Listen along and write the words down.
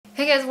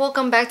Hey guys,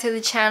 welcome back to the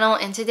channel,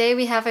 and today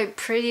we have a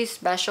pretty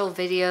special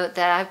video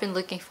that I've been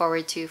looking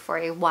forward to for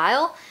a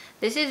while.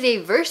 This is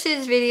a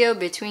versus video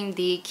between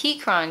the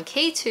Keychron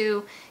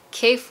K2,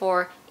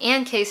 K4,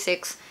 and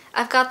K6.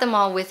 I've got them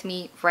all with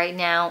me right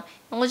now,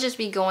 and we'll just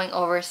be going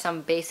over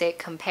some basic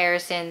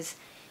comparisons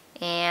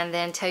and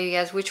then tell you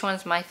guys which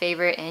one's my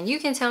favorite, and you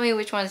can tell me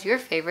which one's your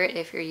favorite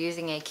if you're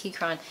using a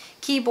Keychron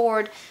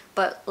keyboard.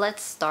 But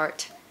let's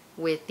start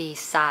with the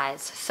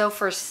size. So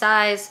for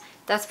size,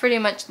 that's pretty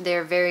much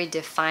their very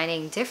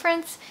defining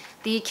difference.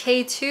 The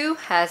K2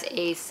 has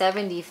a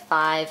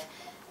 75%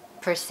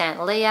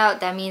 layout.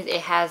 That means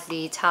it has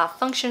the top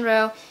function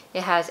row,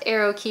 it has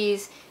arrow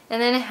keys,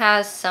 and then it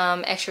has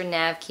some extra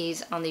nav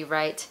keys on the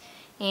right,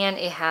 and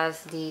it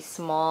has the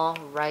small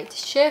right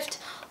shift.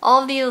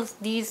 All of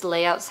these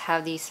layouts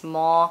have the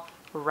small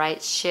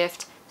right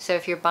shift, so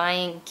if you're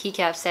buying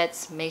keycap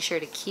sets, make sure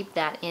to keep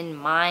that in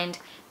mind.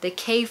 The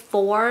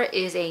K4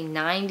 is a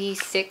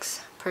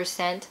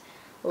 96%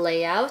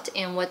 layout,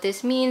 and what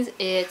this means,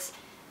 it's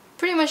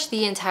pretty much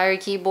the entire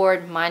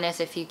keyboard minus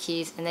a few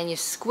keys, and then you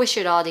squish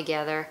it all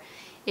together.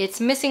 It's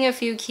missing a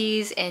few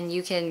keys, and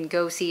you can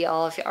go see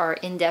all of our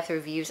in-depth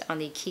reviews on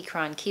the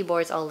Keychron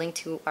keyboards. I'll link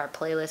to our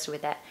playlist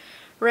with that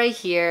right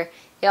here.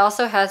 It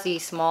also has the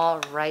small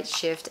right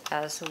shift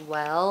as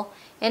well,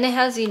 and it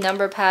has the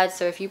number pad,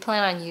 so if you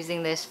plan on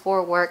using this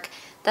for work,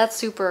 that's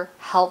super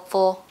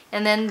helpful.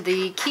 And then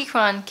the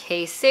Keychron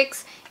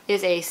K6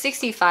 is a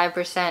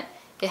 65%.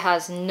 It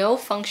has no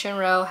function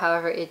row,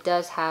 however it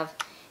does have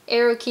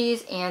arrow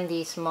keys and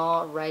the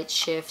small right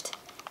shift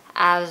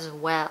as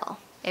well.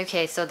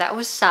 Okay, so that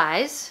was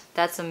size.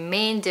 That's the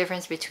main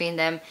difference between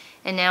them.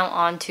 And now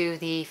on to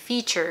the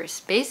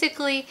features.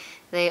 Basically,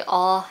 they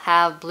all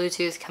have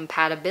Bluetooth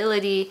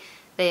compatibility.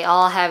 They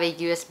all have a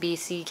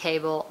USB-C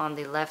cable on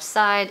the left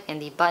side,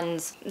 and the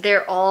buttons,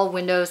 they're all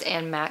Windows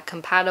and Mac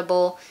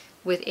compatible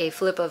with a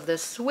flip of the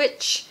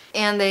switch.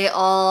 And they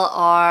all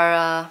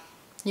are,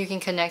 you can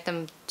connect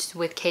them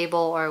with cable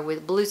or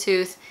with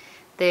Bluetooth.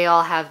 They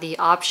all have the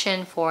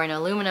option for an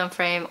aluminum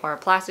frame or a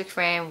plastic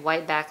frame,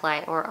 white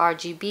backlight or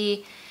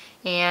RGB,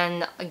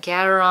 and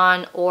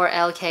Keychron or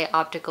LK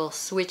optical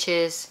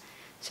switches.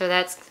 So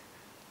that's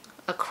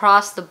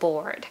across the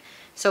board.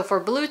 So for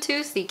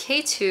Bluetooth, the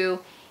K2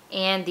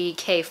 and the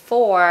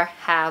K4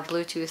 have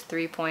Bluetooth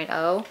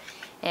 3.0,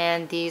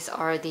 and these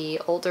are the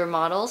older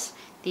models.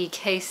 The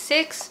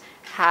K6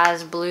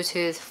 has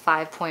Bluetooth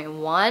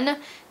 5.1.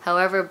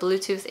 However,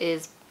 Bluetooth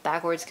is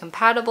backwards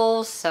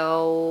compatible,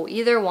 so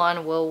either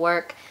one will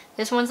work.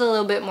 This one's a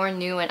little bit more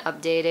new and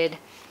updated.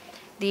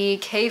 The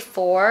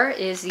K4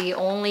 is the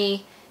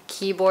only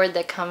keyboard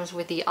that comes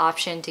with the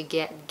option to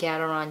get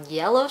Keychron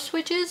yellow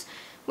switches,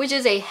 which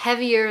is a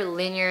heavier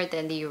linear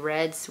than the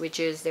red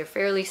switches. They're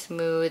fairly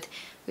smooth.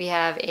 We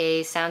have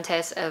a sound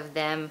test of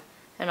them,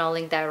 and I'll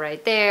link that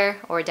right there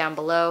or down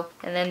below.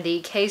 And then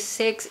the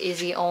K6 is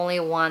the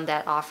only one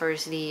that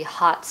offers the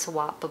hot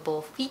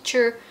swappable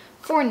feature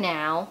for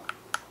now.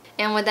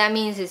 And what that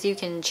means is you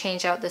can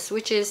change out the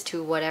switches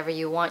to whatever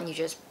you want. You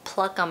just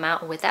pluck them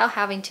out without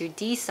having to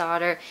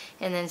desolder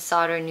and then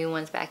solder new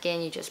ones back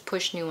in. You just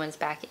push new ones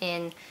back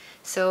in.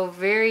 So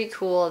very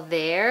cool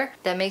there.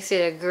 That makes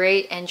it a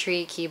great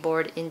entry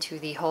keyboard into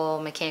the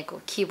whole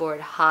mechanical keyboard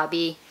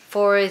hobby.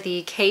 For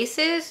the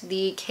cases,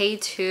 the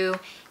K2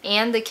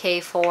 and the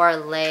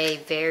K4 lay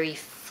very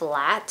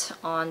flat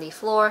on the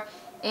floor,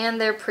 and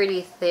they're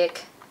pretty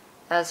thick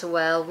as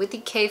well, with the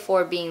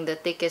K4 being the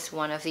thickest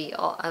one of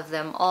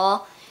them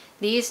all.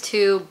 These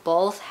two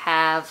both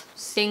have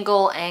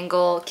single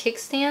angle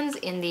kickstands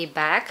in the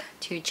back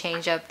to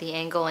change up the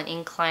angle and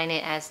incline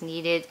it as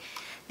needed.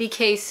 The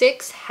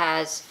K6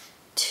 has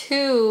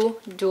two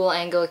dual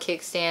angle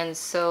kickstands,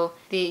 so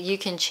you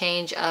can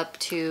change up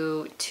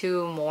to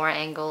 2 more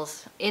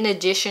angles in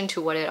addition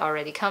to what it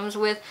already comes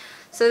with.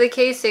 So the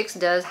K6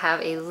 does have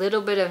a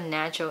little bit of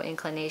natural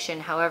inclination,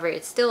 however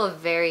it's still a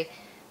very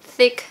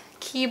thick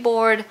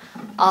keyboard,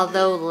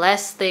 although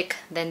less thick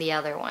than the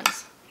other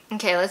ones.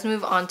 Okay, let's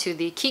move on to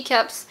the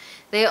keycaps.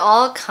 They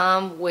all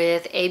come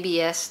with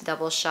ABS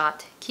double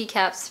shot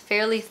keycaps,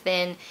 fairly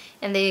thin,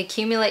 and they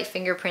accumulate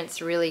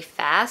fingerprints really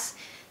fast.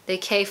 The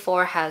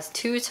K4 has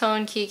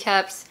 2-tone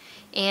keycaps,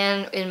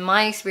 and in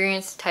my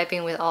experience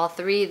typing with all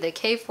three, the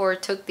K4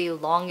 took the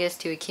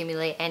longest to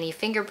accumulate any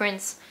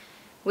fingerprints.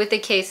 With the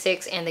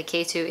K6 and the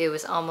K2, it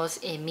was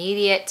almost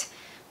immediate.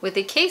 With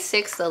the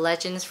K6, the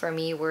legends for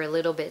me were a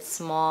little bit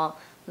small.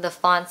 The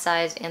font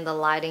size and the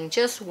lighting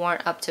just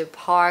weren't up to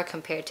par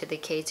compared to the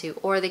K2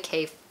 or the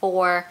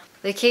K4.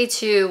 The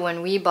K2,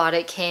 when we bought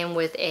it, came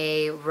with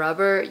a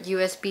rubber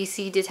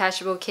USB-C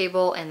detachable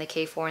cable, and the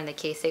K4 and the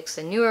K6,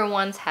 the newer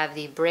ones, have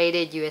the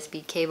braided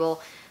USB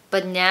cable.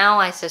 But now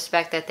I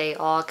suspect that they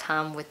all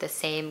come with the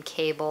same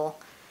cable.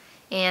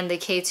 And the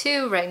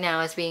K2 right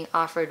now is being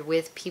offered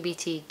with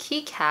PBT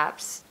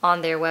keycaps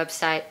on their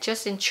website,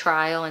 just in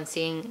trial and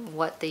seeing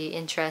what the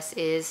interest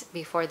is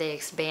before they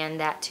expand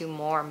that to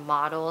more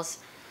models.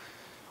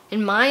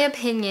 In my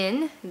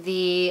opinion,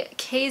 the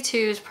K2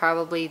 is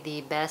probably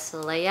the best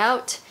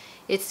layout.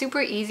 It's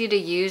super easy to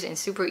use and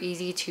super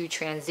easy to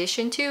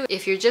transition to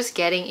if you're just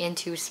getting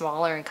into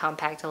smaller and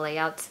compact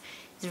layouts.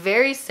 It's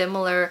very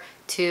similar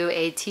to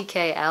a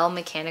TKL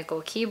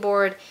mechanical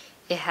keyboard.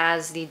 It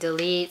has the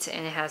delete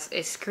and it has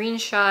a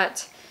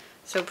screenshot,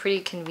 so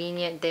pretty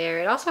convenient there.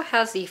 It also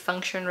has the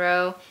function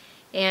row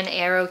and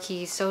arrow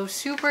keys, so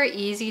super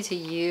easy to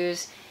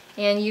use,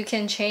 and you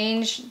can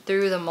change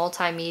through the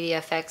multimedia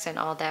effects and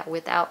all that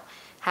without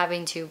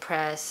having to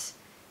press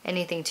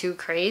anything too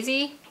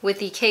crazy. With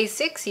the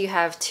K6, you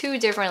have two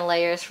different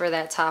layers for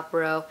that top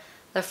row.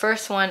 The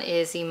first one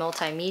is the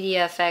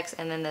multimedia effects,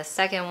 and then the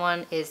second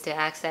one is to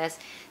access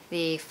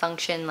the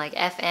function like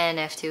FN,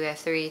 F2,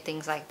 F3,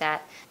 things like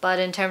that. But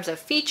in terms of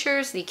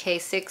features, the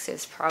K6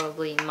 is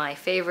probably my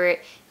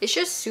favorite. It's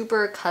just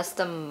super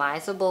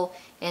customizable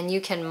and you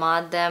can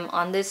mod them.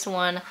 On this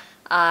one,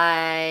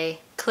 I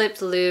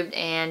clipped, looped,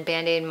 and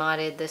band-aid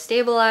modded the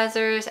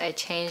stabilizers. I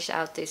changed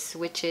out the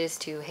switches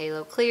to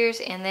halo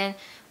clears and then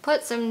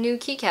put some new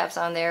keycaps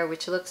on there,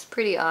 which looks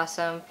pretty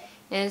awesome.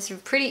 And it's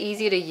pretty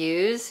easy to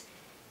use.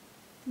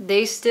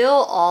 They still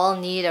all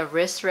need a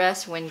wrist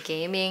rest when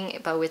gaming,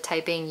 but with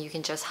typing you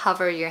can just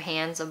hover your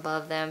hands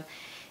above them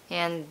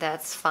and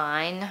that's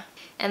fine.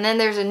 And then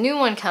there's a new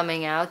one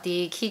coming out,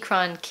 the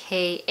Keychron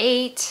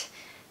K8,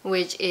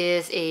 which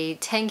is a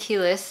 10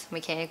 keyless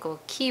mechanical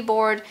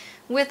keyboard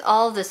with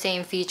all the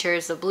same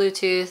features, the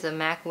Bluetooth, the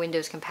Mac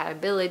Windows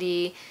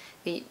compatibility.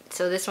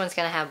 So this one's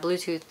going to have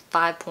Bluetooth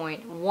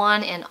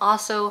 5.1 and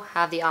also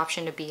have the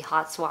option to be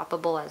hot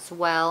swappable as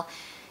well.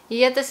 You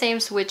get the same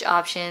switch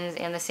options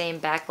and the same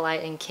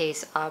backlight and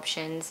case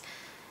options,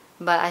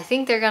 but I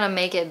think they're gonna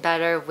make it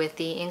better with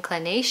the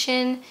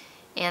inclination,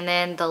 and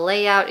then the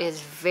layout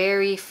is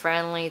very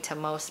friendly to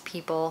most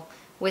people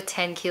with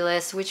 10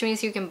 keyless, which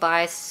means you can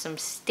buy some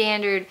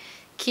standard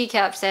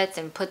keycap sets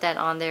and put that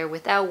on there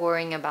without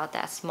worrying about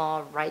that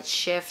small right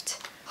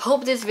shift.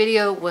 Hope this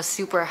video was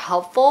super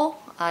helpful.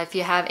 If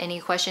you have any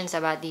questions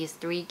about these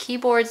three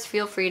keyboards,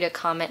 feel free to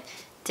comment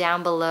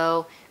down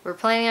below. We're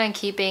planning on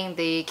keeping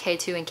the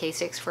K2 and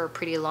K6 for a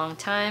pretty long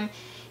time,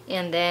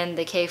 and then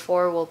the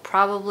K4 will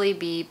probably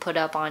be put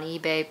up on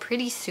eBay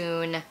pretty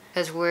soon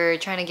because we're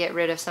trying to get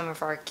rid of some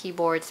of our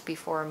keyboards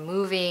before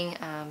moving.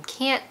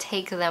 Can't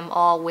take them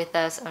all with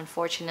us,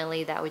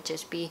 unfortunately. That would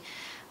just be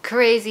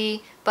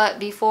crazy, but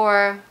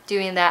before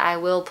doing that I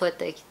will put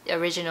the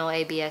original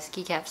ABS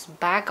keycaps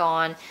back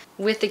on.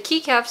 With the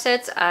keycap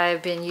sets,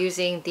 I've been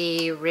using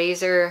the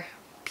Razer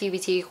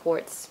PBT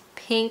Quartz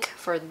Pink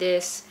for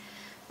this.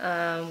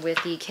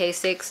 With the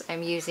K6,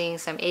 I'm using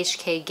some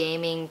HK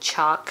Gaming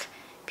Chalk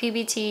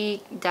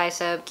PBT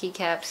die-sub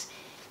keycaps,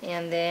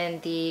 and then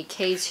the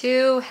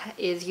K2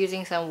 is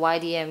using some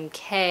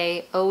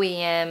YDMK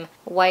OEM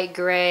white,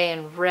 gray,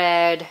 and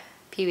red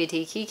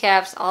PBT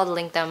keycaps. I'll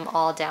link them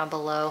all down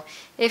below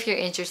if you're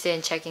interested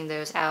in checking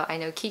those out. I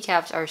know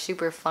keycaps are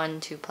super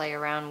fun to play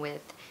around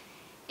with,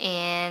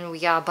 and we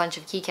got a bunch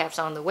of keycaps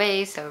on the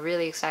way, so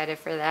really excited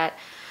for that.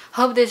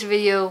 Hope this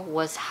video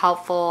was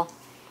helpful.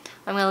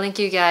 I'm going to link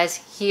you guys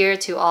here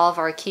to all of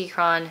our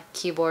Keychron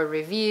keyboard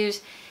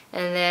reviews,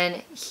 and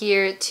then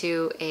here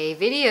to a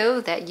video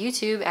that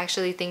YouTube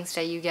actually thinks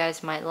that you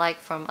guys might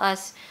like from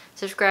us.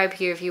 Subscribe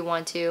here if you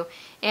want to,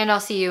 and I'll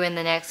see you in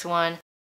the next one.